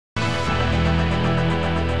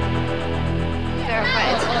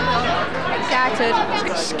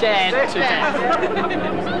Excited. Scared to death.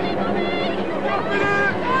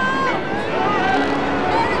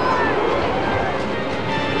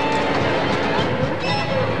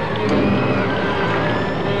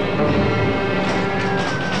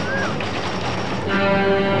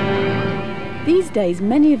 These days,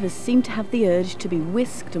 many of us seem to have the urge to be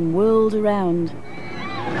whisked and whirled around.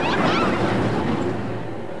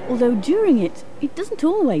 Although during it, it doesn't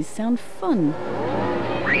always sound fun.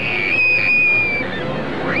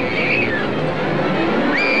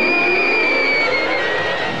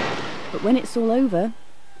 But when it's all over,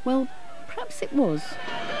 well, perhaps it was.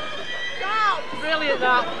 Oh, brilliant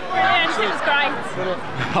that. Brilliant, it was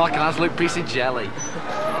great. Like an absolute piece of jelly.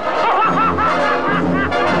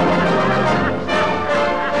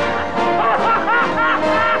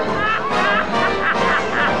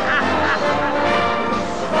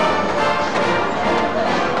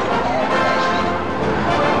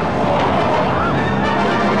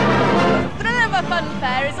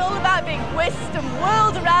 Funfair is all about being whisked and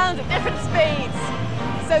whirled around at different speeds.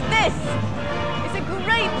 So this is a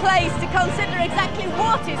great place to consider exactly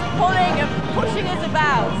what is pulling and pushing us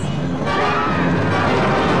about.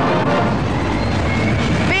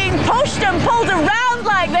 Being pushed and pulled around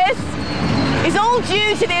like this is all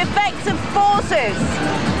due to the effects of forces.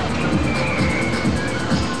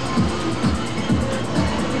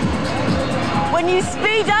 When you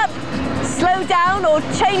speed up, slow down or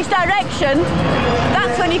change direction,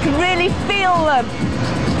 that's when you can really feel them.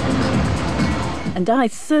 And I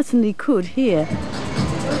certainly could here.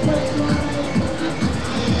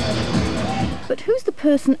 But who's the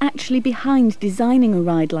person actually behind designing a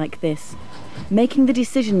ride like this, making the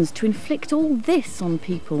decisions to inflict all this on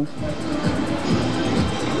people?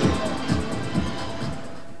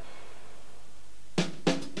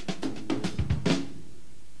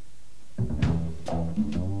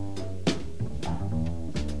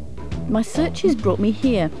 My searches brought me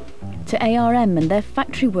here, to ARM and their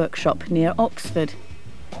factory workshop near Oxford.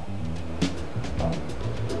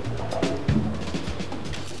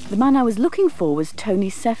 The man I was looking for was Tony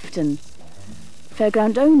Sefton.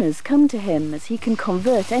 Fairground owners come to him as he can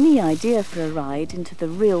convert any idea for a ride into the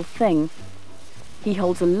real thing. He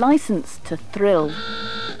holds a licence to thrill.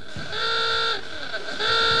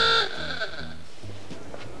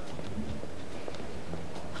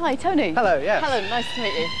 Hi, Tony. Hello, yes. Hello, nice to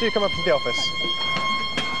meet you. Do come up to the office.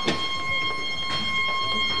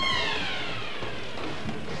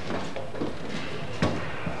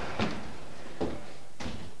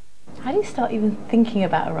 How do you start even thinking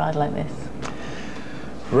about a ride like this?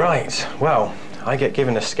 Right, well, I get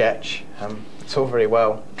given a sketch. It's all very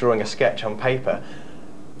well drawing a sketch on paper.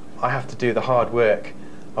 I have to do the hard work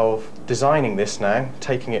of designing this now,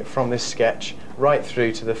 taking it from this sketch right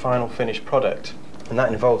through to the final finished product. And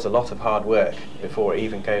that involves a lot of hard work before it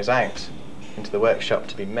even goes out into the workshop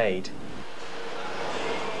to be made.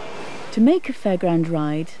 To make a fairground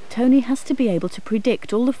ride, Tony has to be able to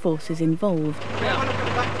predict all the forces involved.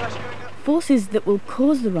 Forces that will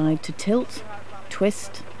cause the ride to tilt,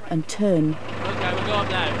 twist and turn. Okay, we'll go up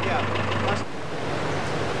now.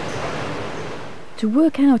 To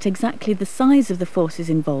work out exactly the size of the forces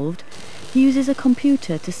involved, he uses a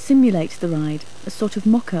computer to simulate the ride, a sort of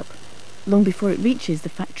mock-up, long before it reaches the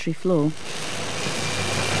factory floor.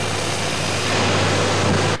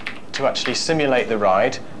 To actually simulate the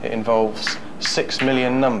ride, it involves 6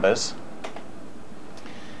 million numbers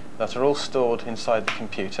that are all stored inside the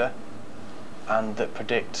computer and that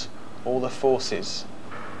predict all the forces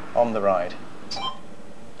on the ride.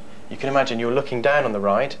 You can imagine you're looking down on the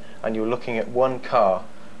ride and you're looking at one car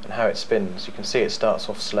and how it spins. You can see it starts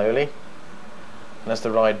off slowly, and as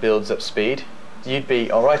the ride builds up speed, you'd be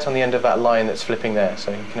right on the end of that line that's flipping there,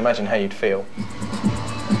 so you can imagine how you'd feel.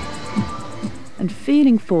 And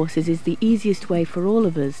feeling forces is the easiest way for all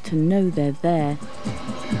of us to know they're there.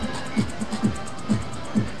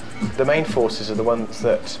 The main forces are the ones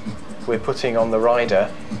that we're putting on the rider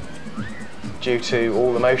due to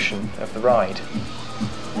all the motion of the ride.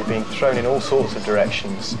 You're being thrown in all sorts of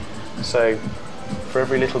directions, so for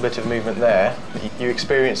every little bit of movement there, you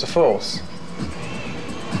experience a force.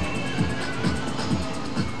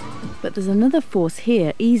 But there's another force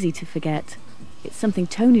here easy to forget. It's something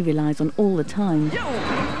Tony relies on all the time.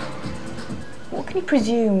 What can you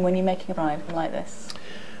presume when you're making a ride like this?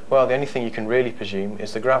 Well, the only thing you can really presume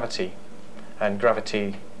is the gravity. And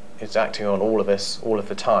gravity is acting on all of us all of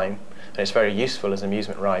the time. And it's very useful as an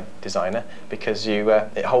amusement ride designer because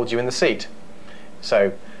it holds you in the seat.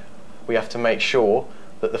 So we have to make sure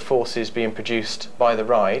that the forces being produced by the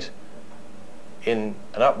ride in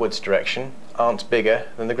an upwards direction aren't bigger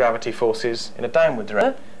than the gravity forces in a downward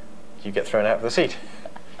direction. you get thrown out of the seat.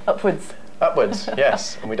 Upwards. Upwards,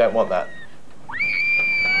 yes, and we don't want that.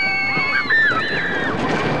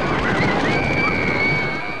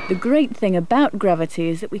 The great thing about gravity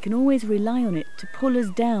is that we can always rely on it to pull us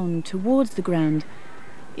down towards the ground,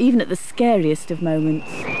 even at the scariest of moments.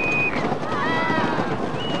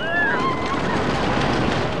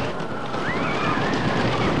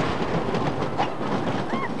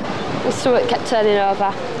 My stomach kept turning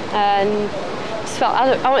over and just felt,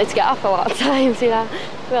 I wanted to get up a lot of times, you know,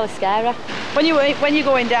 really scary. When you're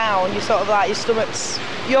going down, you sort of like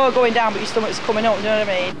you're going down but your stomach's coming up, you know what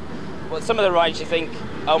I mean? Well, some of the rides you think,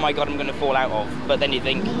 oh my God, I'm going to fall out of, but then you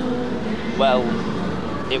think, well,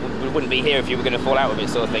 we wouldn't be here if you were going to fall out of it,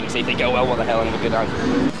 sort of thing. So you think, oh well, what the hell, I'm going to go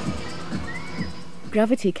down.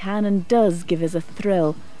 Gravity can and does give us a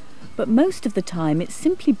thrill, but most of the time it's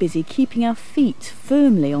simply busy keeping our feet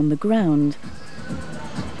firmly on the ground.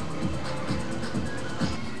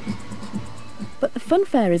 But the fun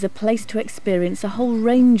fair is a place to experience a whole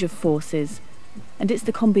range of forces, and it's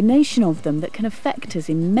the combination of them that can affect us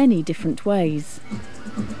in many different ways.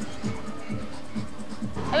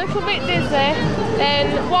 A little bit dizzy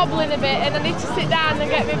and wobbling a bit, and I need to sit down and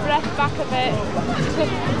get my breath back a bit.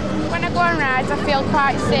 When I go on rides I feel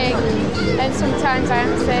quite sick, and sometimes I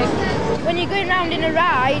am sick. When you're going round in a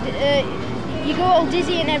ride, you go all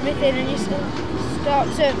dizzy and everything, and you start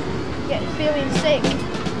to get feeling sick.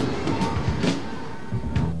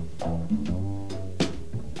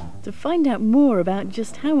 To find out more about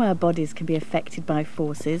just how our bodies can be affected by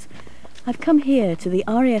forces, I've come here to the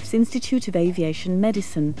RAF's Institute of Aviation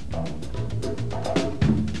Medicine.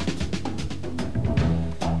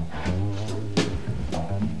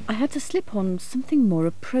 I had to slip on something more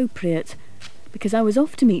appropriate because I was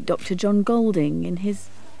off to meet Dr. John Golding in his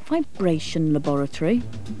vibration laboratory.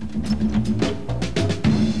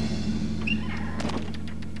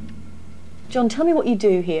 John, tell me what you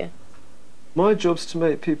do here. My job's to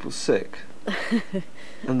make people sick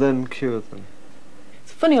and then cure them.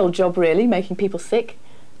 It's a funny old job, really, making people sick.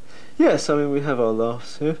 Yes, I mean, we have our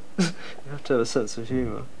laughs here. You have to have a sense of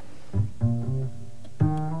humour.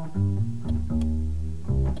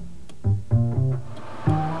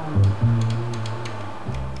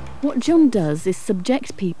 What John does is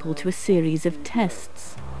subject people to a series of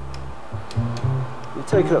tests. You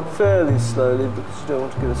take it up fairly slowly because you don't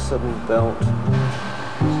want to get a sudden belt.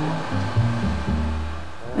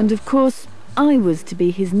 And of course, I was to be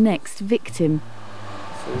his next victim.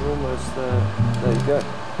 So you're almost there. There you go.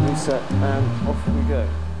 Reset and off we go.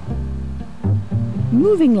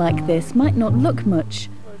 Moving like this might not look much,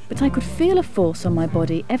 but I could feel a force on my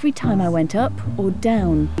body every time I went up or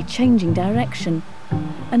down, changing direction.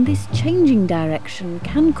 And this changing direction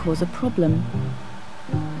can cause a problem.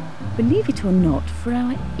 Believe it or not, for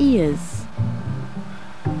our ears.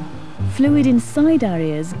 Fluid inside our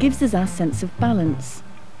ears gives us our sense of balance.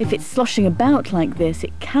 If it's sloshing about like this,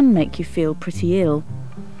 it can make you feel pretty ill.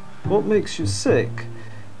 What makes you sick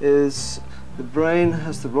is the brain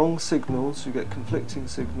has the wrong signals, you get conflicting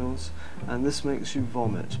signals, and this makes you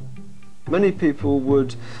vomit. Many people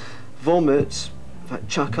would vomit, in fact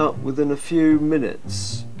chuck up, within a few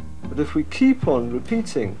minutes. But if we keep on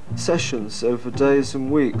repeating sessions over days and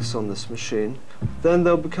weeks on this machine, then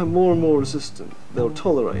they'll become more and more resistant. They'll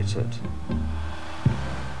tolerate it.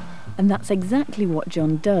 And that's exactly what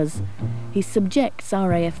John does. He subjects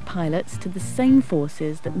RAF pilots to the same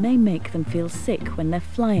forces that may make them feel sick when they're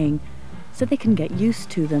flying, so they can get used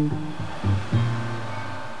to them.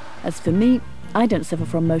 As for me, I don't suffer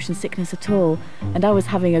from motion sickness at all, and I was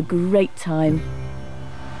having a great time.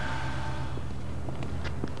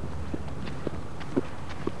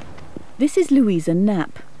 This is Louisa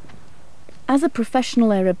Knapp. As a professional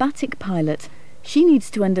aerobatic pilot, she needs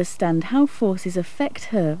to understand how forces affect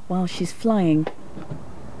her while she's flying.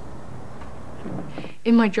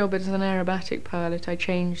 In my job as an aerobatic pilot, I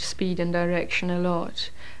change speed and direction a lot,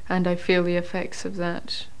 and I feel the effects of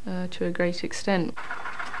that to a great extent.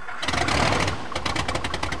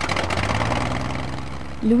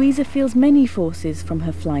 Louisa feels many forces from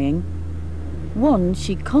her flying. One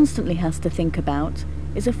she constantly has to think about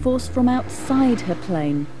is a force from outside her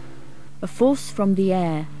plane, a force from the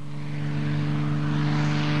air.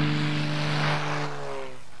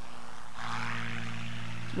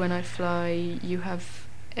 When I fly, you have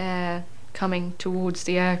air coming towards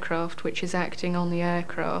the aircraft, which is acting on the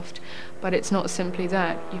aircraft, but it's not simply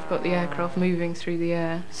that. You've got the aircraft moving through the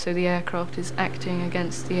air, so the aircraft is acting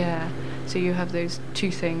against the air, so you have those two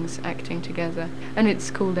things acting together, and it's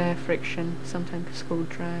called air friction, sometimes it's called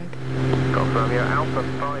drag.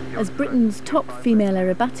 As Britain's top female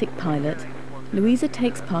aerobatic pilot, Louisa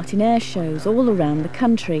takes part in air shows all around the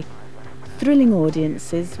country, thrilling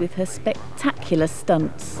audiences with her spectacular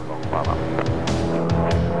stunts.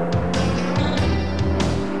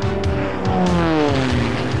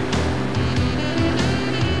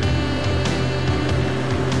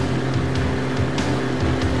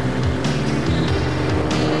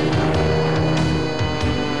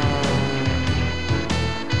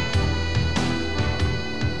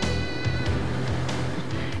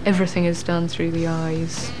 Everything is done through the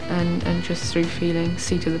eyes and just through feeling,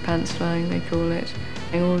 seat of the pants flying they call it.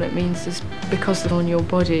 And all it means is because they're on your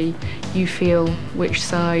body, you feel which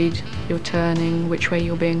side you're turning, which way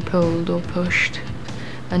you're being pulled or pushed,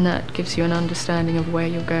 and that gives you an understanding of where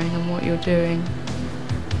you're going and what you're doing.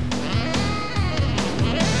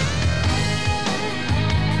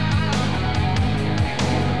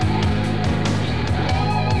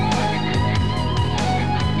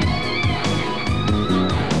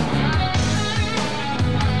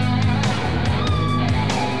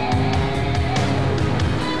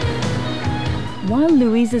 While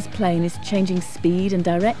Louisa's plane is changing speed and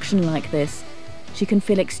direction like this, she can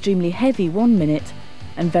feel extremely heavy one minute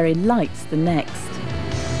and very light the next.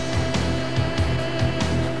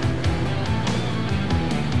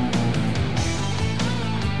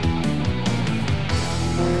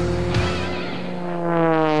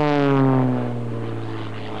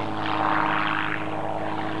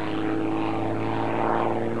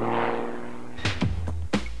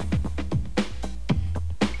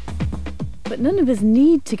 But none of us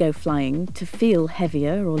need to go flying to feel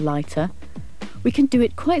heavier or lighter. We can do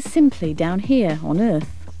it quite simply down here on Earth.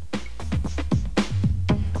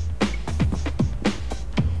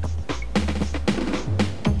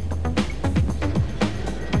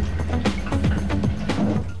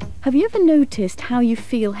 Have you ever noticed how you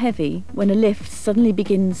feel heavy when a lift suddenly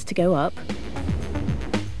begins to go up?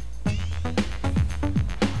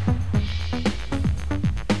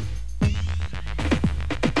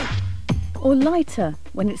 Or lighter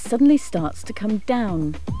when it suddenly starts to come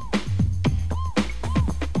down.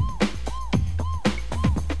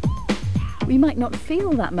 We might not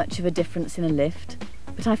feel that much of a difference in a lift,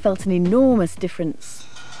 but I felt an enormous difference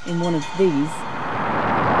in one of these.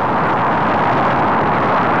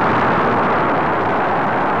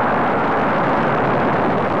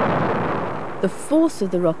 The force of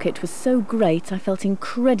the rocket was so great I felt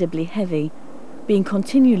incredibly heavy, being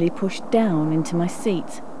continually pushed down into my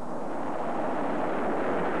seat.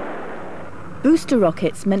 Booster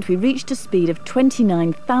rockets meant we reached a speed of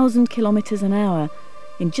 29,000 kilometres an hour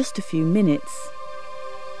in just a few minutes.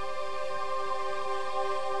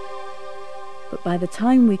 But by the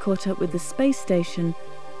time we caught up with the space station,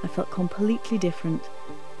 I felt completely different,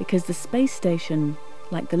 because the space station,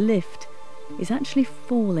 like the lift, is actually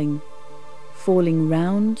falling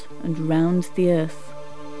round and round the Earth.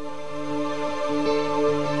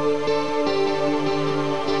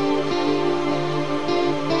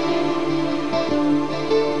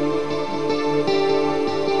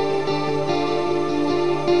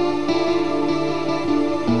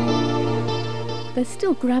 There's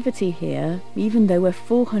still gravity here, even though we're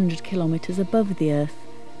 400 kilometres above the Earth.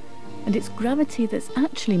 And it's gravity that's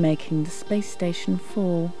actually making the space station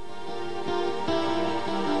fall.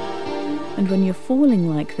 And when you're falling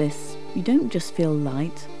like this, you don't just feel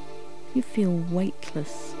light, you feel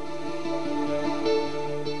weightless.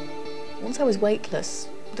 Once I was weightless,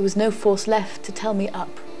 there was no force left to tell me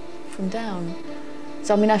up from down.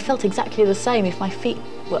 So I mean, I felt exactly the same if my feet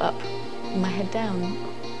were up and my head down.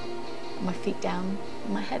 My feet down,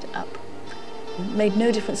 my head up. It made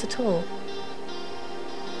no difference at all.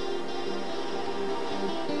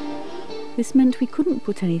 This meant we couldn't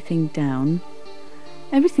put anything down.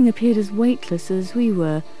 Everything appeared as weightless as we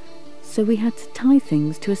were, so we had to tie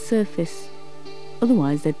things to a surface.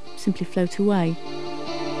 Otherwise, they'd simply float away.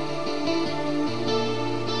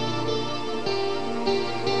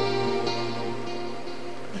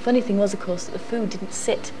 The funny thing was, of course, that the food didn't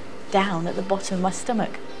sit down at the bottom of my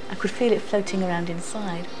stomach. I could feel it floating around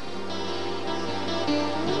inside.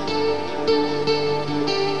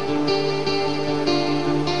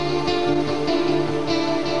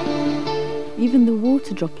 Even the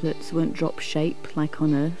water droplets weren't drop shape like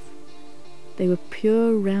on Earth. They were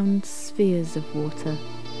pure round spheres of water.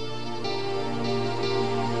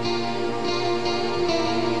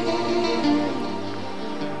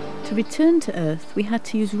 To return to Earth, we had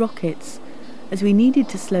to use rockets, as we needed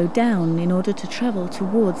to slow down in order to travel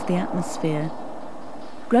towards the atmosphere.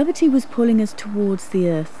 Gravity was pulling us towards the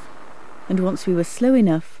Earth, and once we were slow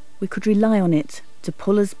enough, we could rely on it to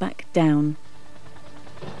pull us back down.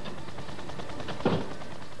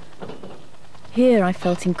 Here I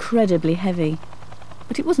felt incredibly heavy,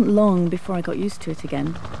 but it wasn't long before I got used to it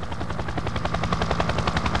again.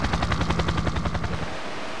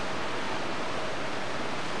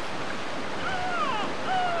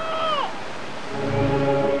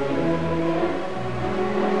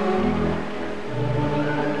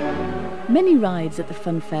 Many rides at the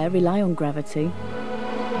fun fair rely on gravity.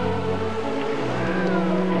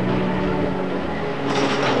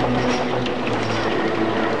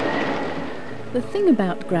 The thing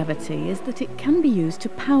about gravity is that it can be used to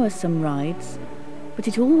power some rides, but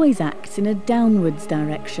it always acts in a downwards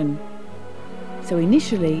direction. So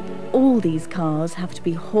initially, all these cars have to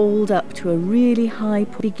be hauled up to a really high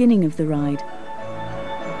beginning of the ride.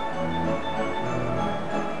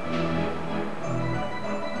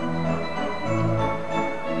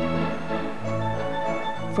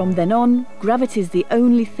 From then on, gravity is the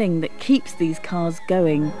only thing that keeps these cars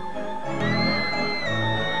going.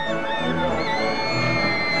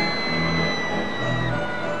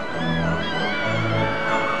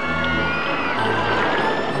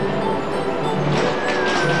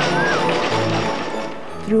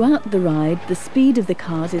 Throughout the ride, the speed of the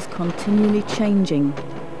cars is continually changing.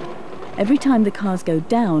 Every time the cars go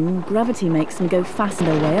down, gravity makes them go faster.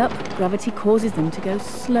 On their way up, gravity causes them to go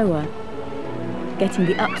slower. Getting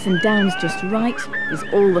the ups and downs just right is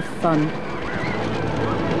all the fun.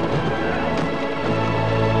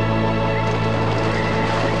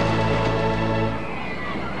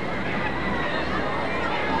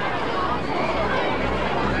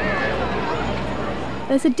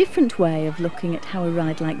 There's a different way of looking at how a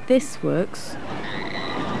ride like this works,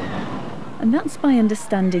 and that's by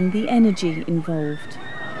understanding the energy involved.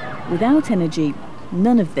 Without energy,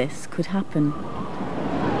 none of this could happen.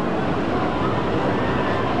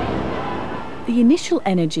 The initial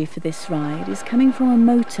energy for this ride is coming from a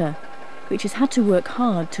motor, which has had to work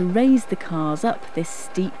hard to raise the cars up this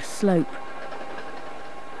steep slope.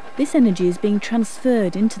 This energy is being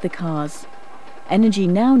transferred into the cars, energy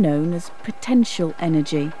now known as potential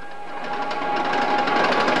energy.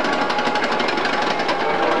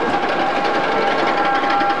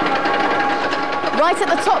 Right at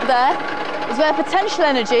the top there is where potential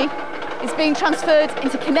energy is being transferred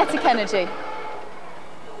into kinetic energy.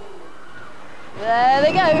 There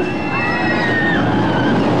they go.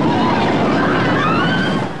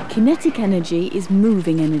 Kinetic energy is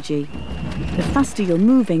moving energy. The faster you're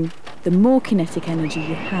moving, the more kinetic energy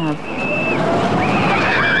you have.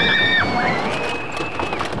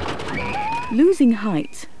 Losing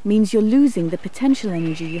height means you're losing the potential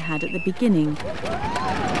energy you had at the beginning.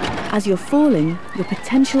 As you're falling, your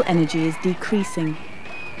potential energy is decreasing,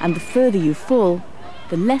 and the further you fall,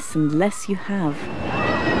 the less and less you have.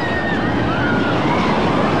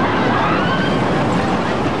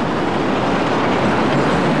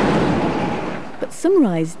 But some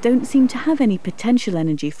rides don't seem to have any potential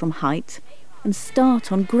energy from height and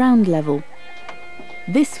start on ground level.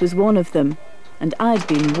 This was one of them, and I'd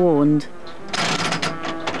been warned.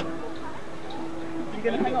 You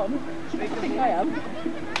going to hang on? I think I am.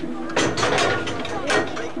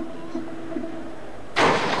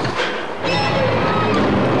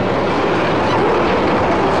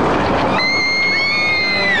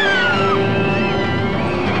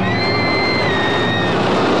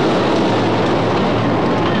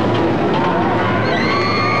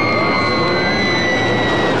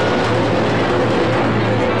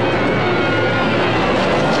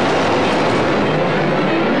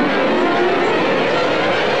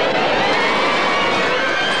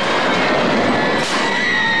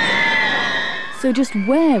 So just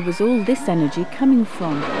where was all this energy coming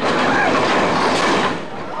from?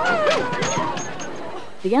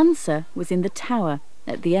 The answer was in the tower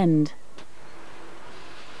at the end.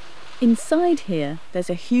 Inside here, there's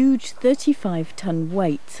a huge 35-ton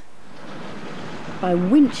weight. By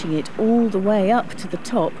winching it all the way up to the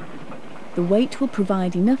top, the weight will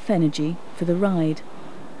provide enough energy for the ride,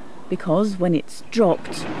 because when it's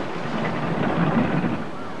dropped,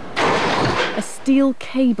 a steel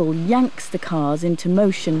cable yanks the cars into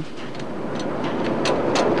motion.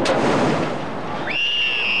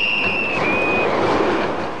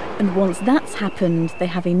 And once that's happened, they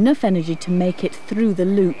have enough energy to make it through the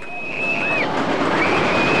loop.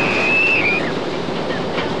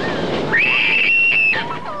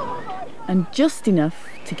 And just enough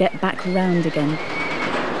to get back round again.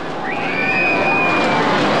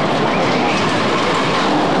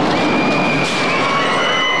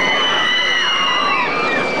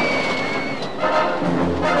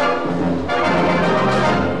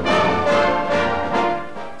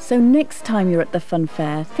 So next time you're at the fun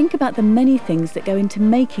fair, think about the many things that go into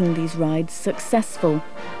making these rides successful.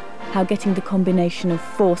 How getting the combination of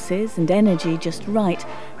forces and energy just right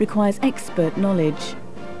requires expert knowledge.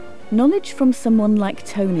 Knowledge from someone like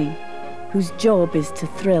Tony, whose job is to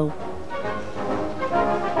thrill.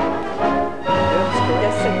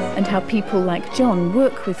 And how people like John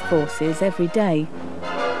work with forces every day.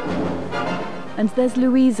 And there's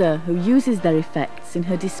Louisa, who uses their effects in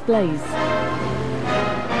her displays.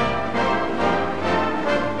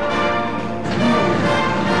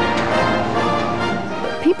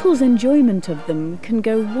 People's enjoyment of them can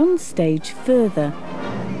go one stage further.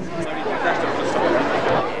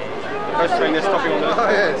 First train is stopping on the... Oh,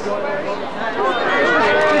 yes.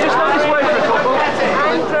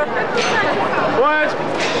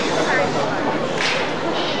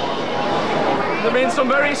 There have been some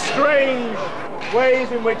very strange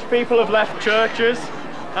ways in which people have left churches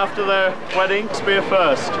after their wedding. Spear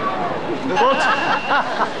first.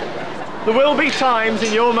 But there will be times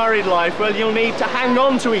in your married life where you'll need to hang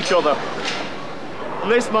on to each other.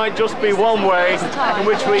 And this might just be one way in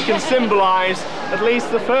which we can symbolise at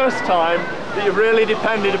least the first time that you've really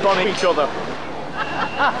depended upon each other.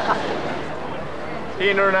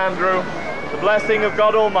 Tina and Andrew, the blessing of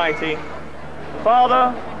God Almighty, the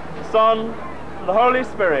Father, the Son, and the Holy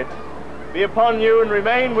Spirit be upon you and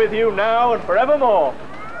remain with you now and forevermore.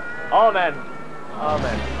 Amen.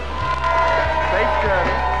 Amen. Safe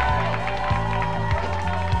journey.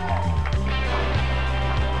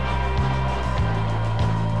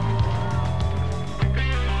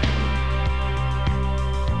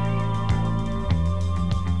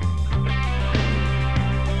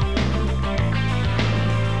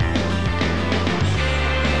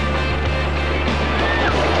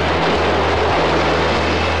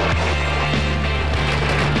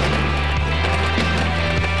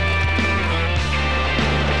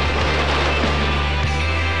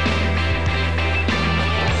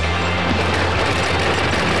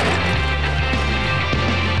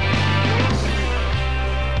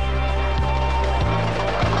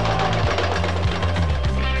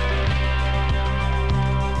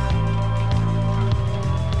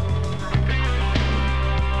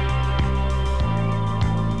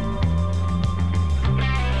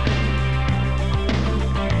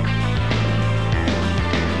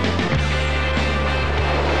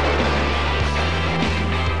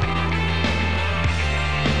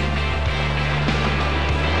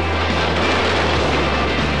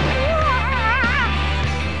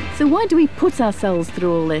 So why do we put ourselves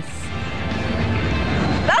through all this?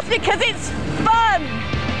 That's because it's fun!